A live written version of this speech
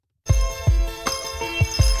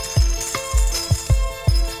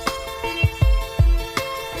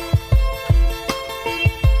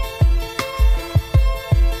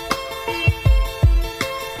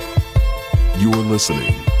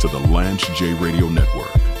listening to the Lance J Radio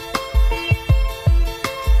Network.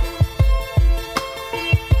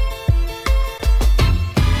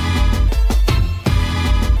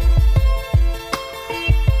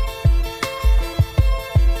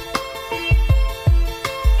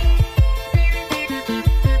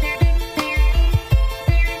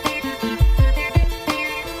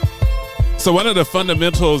 So one of the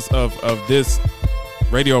fundamentals of this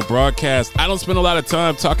radio broadcast, I don't spend a lot of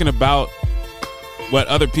time talking about what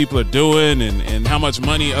other people are doing and how much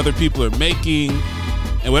money other people are making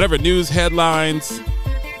and whatever news headlines,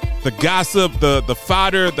 the gossip, the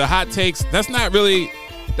fodder, the hot takes. That's not really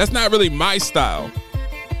my style.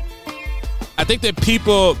 I think that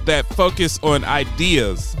people that focus on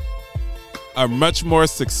ideas are much more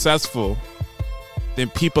successful than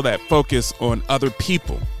people that focus on other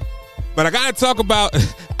people. But I gotta talk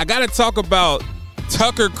about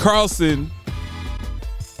Tucker Carlson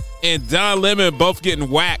and Don Lemon both getting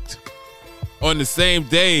whacked on the same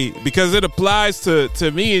day, because it applies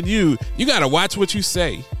to me and you. You gotta watch what you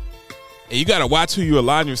say, and you gotta watch who you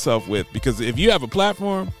align yourself with, because if you have a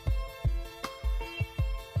platform,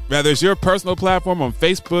 whether it's your personal platform on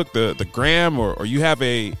Facebook, the gram, or you have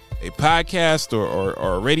a podcast or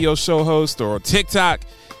a radio show host, or on TikTok,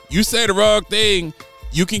 you say the wrong thing,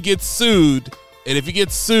 you can get sued. And if you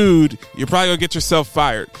get sued, you're probably going to get yourself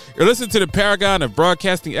fired. You're listening to the Paragon of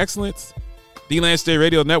Broadcasting Excellence, the Lance J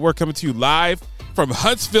Radio Network, coming to you live from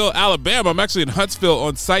Huntsville, Alabama. I'm actually in Huntsville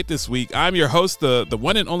on site this week. I'm your host, the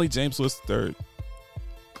one and only James Lewis III.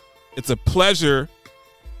 It's a pleasure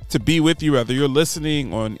to be with you, whether you're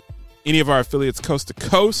listening on any of our affiliates coast to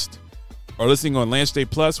coast or listening on Lance J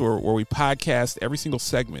Plus, where we podcast every single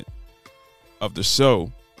segment of the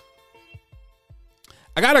show.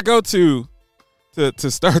 I got to go to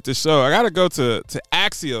start the show, I got to go to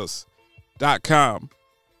Axios.com.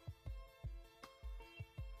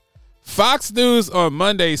 Fox News on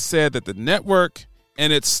Monday said that the network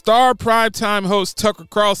and its star primetime host Tucker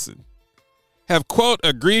Carlson have, quote,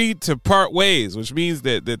 agreed to part ways, which means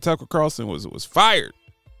that Tucker Carlson was fired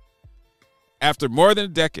after more than a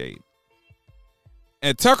decade.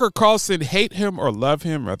 And Tucker Carlson, hate him or love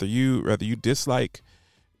him, whether you dislike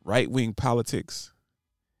right-wing politics,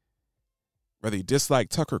 whether you dislike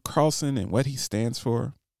Tucker Carlson and what he stands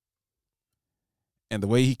for and the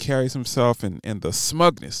way he carries himself and the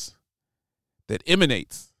smugness that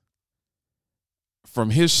emanates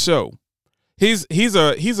from his show. He's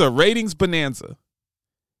a ratings bonanza.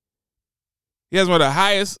 He has one of the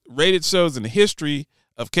highest rated shows in the history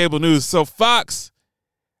of cable news. So Fox,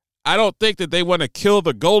 I don't think that they want to kill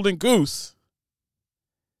the golden goose,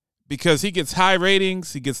 because he gets high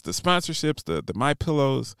ratings, he gets the sponsorships, the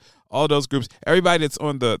MyPillows, all those groups, everybody that's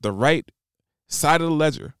on the right side of the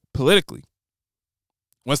ledger politically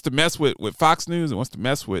wants to mess with Fox News and wants to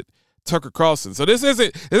mess with Tucker Carlson. So this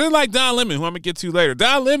isn't like Don Lemon, who I'm gonna get to later.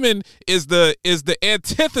 Don Lemon is the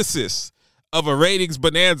antithesis of a ratings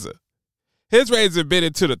bonanza. His ratings have been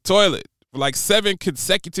into the toilet for like 7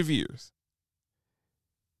 consecutive years.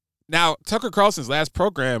 Now, Tucker Carlson's last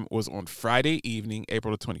program was on Friday evening,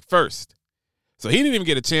 April the 21st. So he didn't even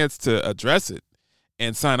get a chance to address it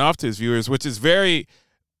and sign off to his viewers, which is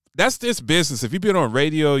that's this business. If you've been on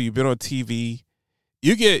radio, you've been on TV,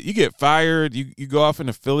 you get fired, you go off an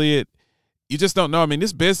affiliate, you just don't know. I mean,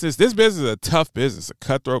 this business is a tough business, a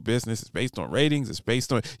cutthroat business. It's based on ratings. It's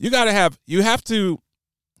based on, you have to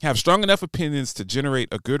have strong enough opinions to generate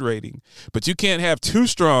a good rating, but you can't have too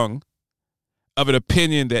strong of an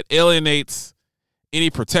opinion that alienates any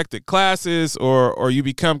protected classes, or you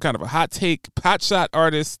become kind of a hot shot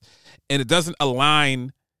artist, and it doesn't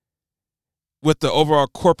align with the overall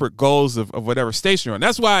corporate goals of whatever station you're on.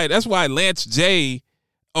 That's why Lance J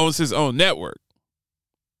owns his own network.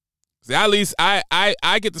 See, at least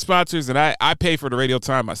I get the sponsors, and I pay for the radio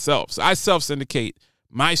time myself. So I self-syndicate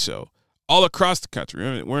my show all across the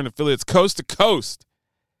country. We're in affiliates coast to coast,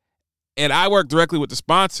 and I work directly with the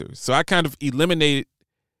sponsors. So I kind of eliminated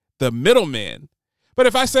the middleman. But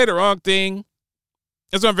if I say the wrong thing,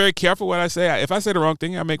 that's why I'm very careful what I say. If I say the wrong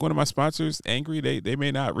thing, I make one of my sponsors angry. They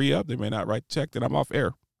may not re-up. They may not write the check, then I'm off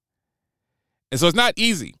air. And so it's not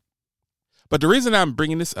easy. But the reason I'm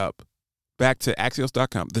bringing this up, back to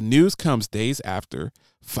Axios.com, the news comes days after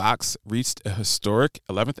Fox reached a historic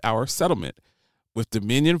 11th hour settlement with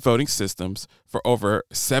Dominion Voting Systems for over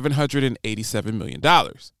 $787 million.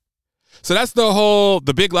 So that's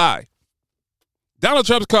the big lie. Donald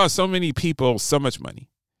Trump's cost so many people so much money.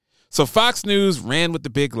 So Fox News ran with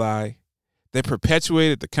the big lie. They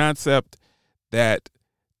perpetuated the concept that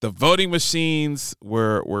the voting machines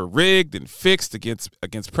were rigged and fixed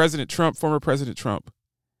against President Trump, former President Trump.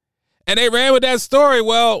 And they ran with that story.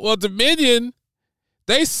 Well, Dominion,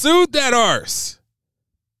 they sued that arse.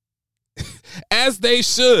 As they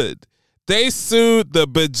should. They sued the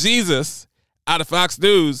bejesus out of Fox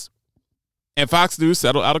News, and Fox News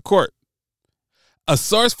settled out of court. A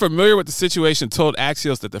source familiar with the situation told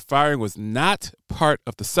Axios that the firing was not part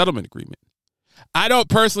of the settlement agreement. I don't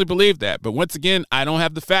personally believe that, but once again, I don't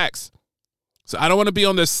have the facts. So I don't want to be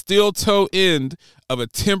on the steel toe end of a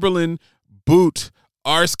Timberland boot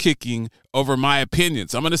arse kicking over my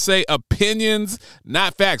opinions. I'm going to say opinions,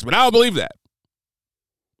 not facts, but I don't believe that.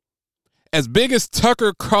 As big as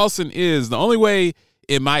Tucker Carlson is, the only way,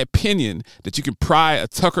 in my opinion, that you can pry a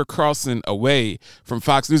Tucker Carlson away from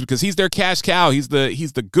Fox News, because he's their cash cow. He's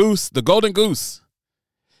the goose, the golden goose.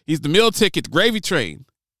 He's the meal ticket, the gravy train.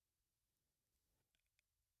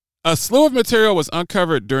 A slew of material was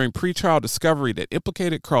uncovered during pretrial discovery that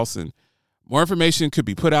implicated Carlson. More information could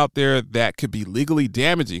be put out there that could be legally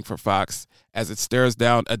damaging for Fox as it stares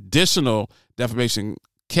down additional defamation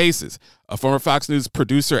cases. A former Fox News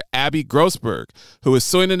producer, Abby Grossberg, who is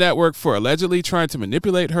suing the network for allegedly trying to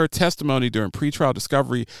manipulate her testimony during pretrial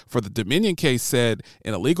discovery for the Dominion case, said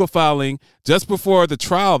in a legal filing just before the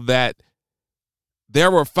trial that there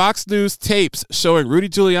were Fox News tapes showing Rudy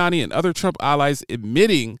Giuliani and other Trump allies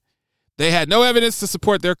admitting they had no evidence to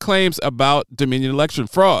support their claims about Dominion election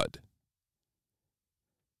fraud.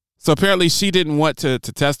 So apparently she didn't want to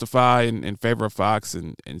testify in favor of Fox,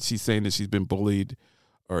 and she's saying that she's been bullied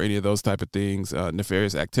or any of those type of things,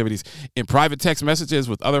 nefarious activities. In private text messages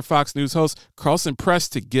with other Fox News hosts, Carlson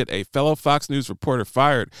pressed to get a fellow Fox News reporter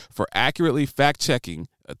fired for accurately fact-checking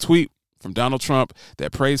a tweet from Donald Trump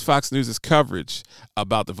that praised Fox News' coverage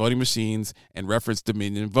about the voting machines and referenced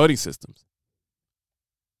Dominion voting systems.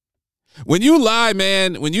 When you lie,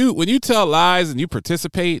 man, when you tell lies and you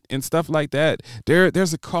participate in stuff like that,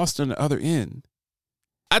 there's a cost on the other end.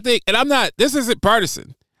 I think, and this isn't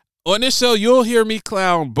partisan. On this show, you'll hear me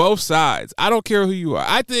clown both sides. I don't care who you are.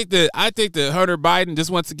 I think that Hunter Biden,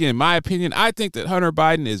 just once again, my opinion, I think that Hunter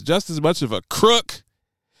Biden is just as much of a crook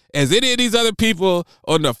as any of these other people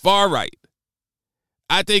on the far right.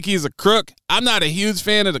 I think he's a crook. I'm not a huge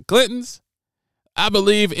fan of the Clintons. I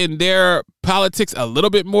believe in their politics a little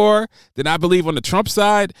bit more than I believe on the Trump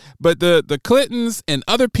side. But the Clintons and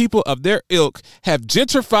other people of their ilk have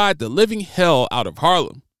gentrified the living hell out of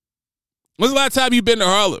Harlem. When's the last time you've been to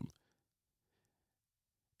Harlem?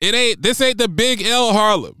 This ain't the Big L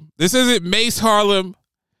Harlem. This isn't Mace Harlem.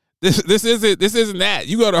 This isn't that.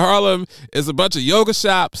 You go to Harlem, it's a bunch of yoga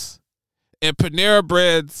shops and Panera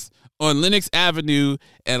Breads on Lenox Avenue,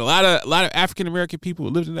 and a lot of African American people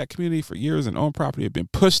who lived in that community for years and owned property have been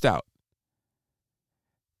pushed out.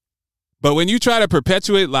 But when you try to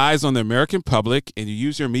perpetuate lies on the American public and you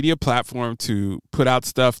use your media platform to put out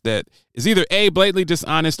stuff that is either A, blatantly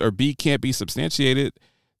dishonest, or B, can't be substantiated,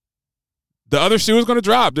 the other shoe is going to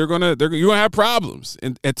drop. You're going to have problems.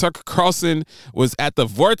 And Tucker Carlson was at the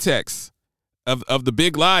vortex of the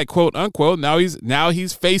big lie, quote unquote. Now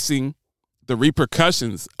he's facing the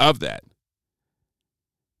repercussions of that.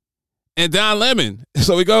 And Don Lemon.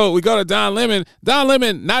 So we go to Don Lemon. Don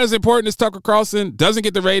Lemon, not as important as Tucker Carlson, doesn't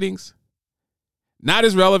get the ratings. Not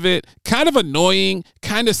as relevant, kind of annoying,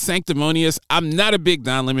 kind of sanctimonious. I'm not a big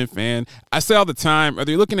Don Lemon fan. I say all the time,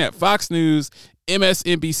 whether you're looking at Fox News,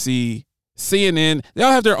 MSNBC, CNN, they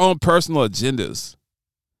all have their own personal agendas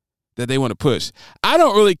that they want to push. I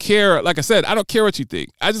don't really care. Like I said, I don't care what you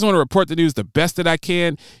think. I just want to report the news the best that I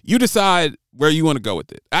can. You decide where you want to go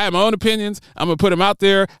with it. I have my own opinions. I'm going to put them out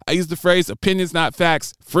there. I use the phrase opinions, not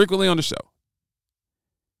facts, frequently on the show.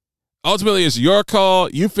 Ultimately, it's your call.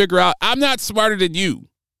 You figure out. I'm not smarter than you.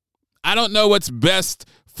 I don't know what's best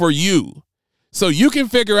for you. So you can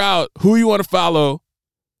figure out who you want to follow,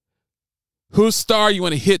 whose star you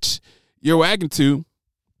want to hitch your wagon to.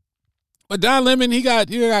 But Don Lemon, he got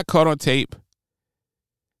caught on tape.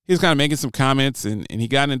 He was kind of making some comments, and he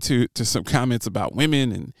got into some comments about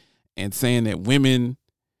women and saying that women,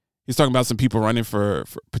 he's talking about some people running for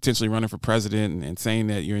potentially running for president and saying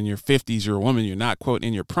that you're in your 50s, you're a woman, you're not, quote,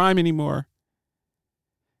 in your prime anymore.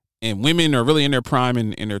 And women are really in their prime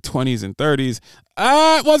in their 20s and 30s.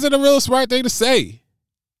 It wasn't a real smart thing to say.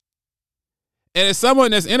 And as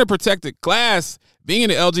someone that's in a protected class, being in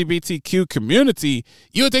the LGBTQ community,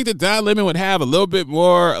 you would think that Don Lemon would have a little bit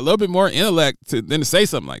more intellect than to say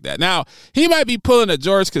something like that. Now, he might be pulling a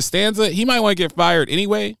George Costanza. He might want to get fired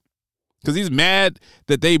anyway because he's mad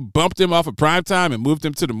that they bumped him off of primetime and moved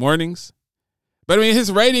him to the mornings. But, I mean,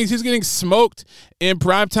 his ratings, he's getting smoked in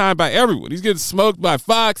primetime by everyone. He's getting smoked by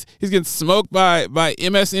Fox. He's getting smoked by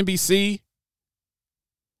MSNBC.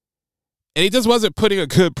 And he just wasn't putting a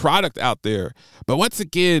good product out there. But once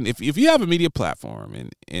again, if you have a media platform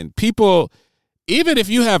and people, even if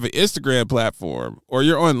you have an Instagram platform or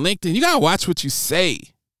you're on LinkedIn, you got to watch what you say.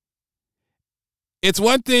 It's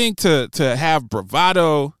one thing to have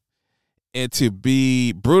bravado and to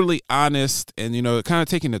be brutally honest and, kind of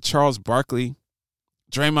taking the Charles Barkley,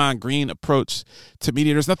 Draymond Green approach to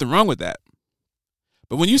media. There's nothing wrong with that.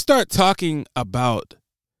 But when you start talking about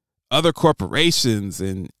other corporations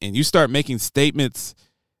and you start making statements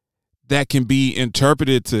that can be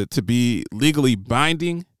interpreted to be legally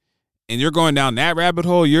binding, and you're going down that rabbit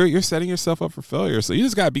hole, you're setting yourself up for failure. So you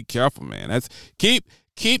just gotta be careful, man. That's keep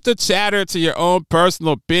the chatter to your own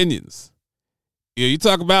personal opinions. You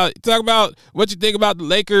talk about what you think about the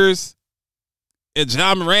Lakers and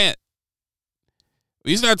John Morant.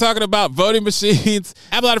 When you start talking about voting machines,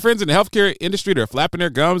 I have a lot of friends in the healthcare industry that are flapping their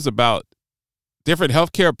gums about different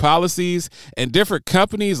healthcare policies and different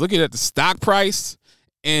companies looking at the stock price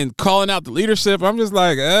and calling out the leadership. I'm just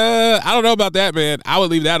like, I don't know about that, man. I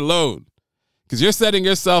would leave that alone because you're setting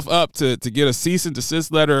yourself up to get a cease and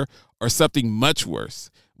desist letter or something much worse.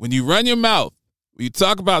 When you run your mouth, when you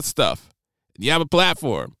talk about stuff, and you have a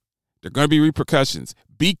platform, there are going to be repercussions.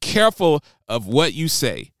 Be careful of what you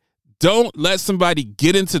say. Don't let somebody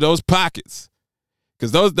get into those pockets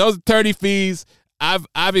because those attorney fees,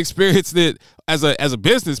 I've experienced it as a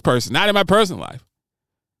business person, not in my personal life.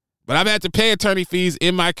 But I've had to pay attorney fees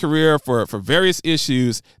in my career for various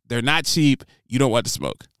issues. They're not cheap. You don't want to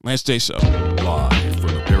smoke. Lance J. Show. Live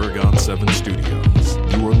from the Paragon 7 studios,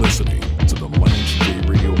 you are listening to the Lance J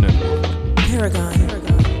Radio Network. Paragon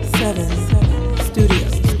 7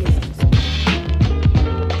 Studios.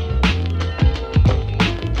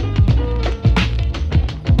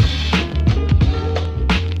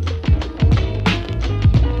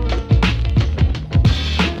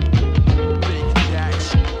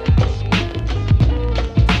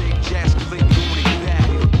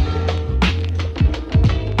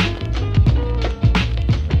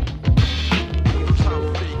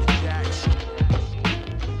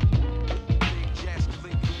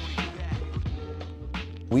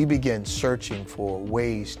 We began searching for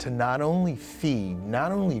ways to not only feed,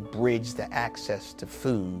 not only bridge the access to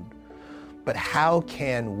food, but how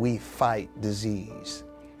can we fight disease?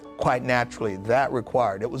 Quite naturally, that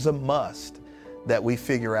required, it was a must that we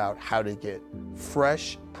figure out how to get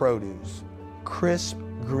fresh produce, crisp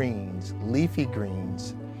greens, leafy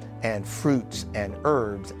greens, and fruits and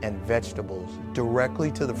herbs and vegetables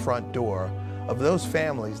directly to the front door of those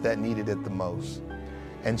families that needed it the most.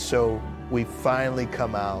 And so we finally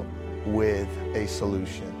come out with a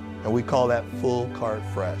solution, and we call that Full Cart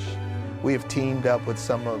Fresh. We have teamed up with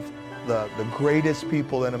some of the greatest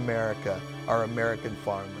people in America, our American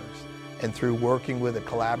farmers, and through working with a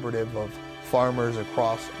collaborative of farmers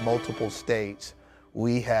across multiple states,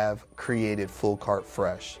 we have created Full Cart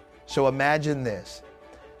Fresh. So imagine this,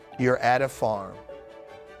 you're at a farm,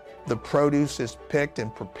 the produce is picked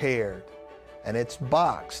and prepared, and it's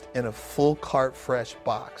boxed in a Full Cart Fresh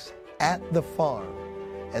box at the farm.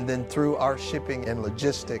 And then through our shipping and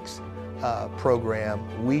logistics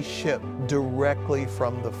program, we ship directly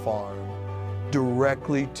from the farm,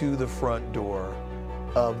 directly to the front door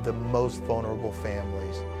of the most vulnerable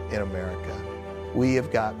families in America. We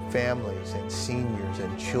have got families and seniors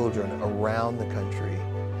and children around the country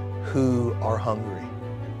who are hungry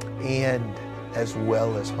and as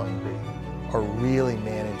well as hungry are really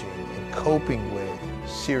managing and coping with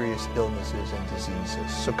serious illnesses and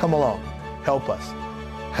diseases. So come along, help us.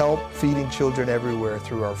 Help feeding children everywhere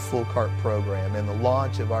through our Full Cart program and the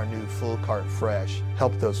launch of our new Full Cart Fresh.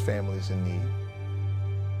 Help those families in need.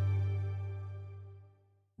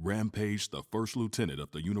 Rampage, the first lieutenant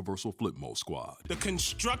of the Universal Flipmo Squad. The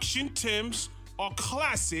construction Timbs are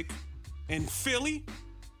classic in Philly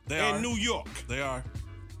and New York. They are.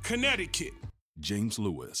 Connecticut. James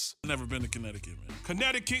Lewis. Never been to Connecticut, man.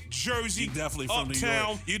 Connecticut, Jersey, You definitely from Uptown, New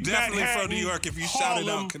York. You definitely Manhattan, from New York if you shouted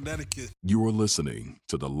Harlem. out Connecticut. You are listening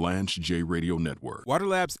to the Lance J Radio Network.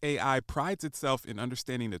 Waterlabs AI prides itself in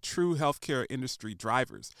understanding the true healthcare industry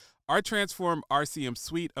drivers. Our Transform RCM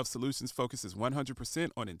suite of solutions focuses 100%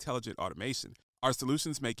 on intelligent automation. Our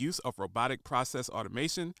solutions make use of robotic process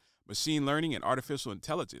automation, machine learning, and artificial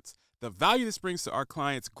intelligence. The value this brings to our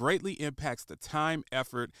clients greatly impacts the time,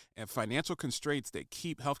 effort, and financial constraints that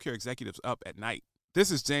keep healthcare executives up at night. This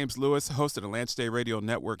is James Lewis, host of the Lance J Radio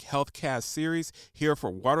Network HealthCast series, here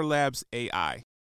for Waterlabs AI.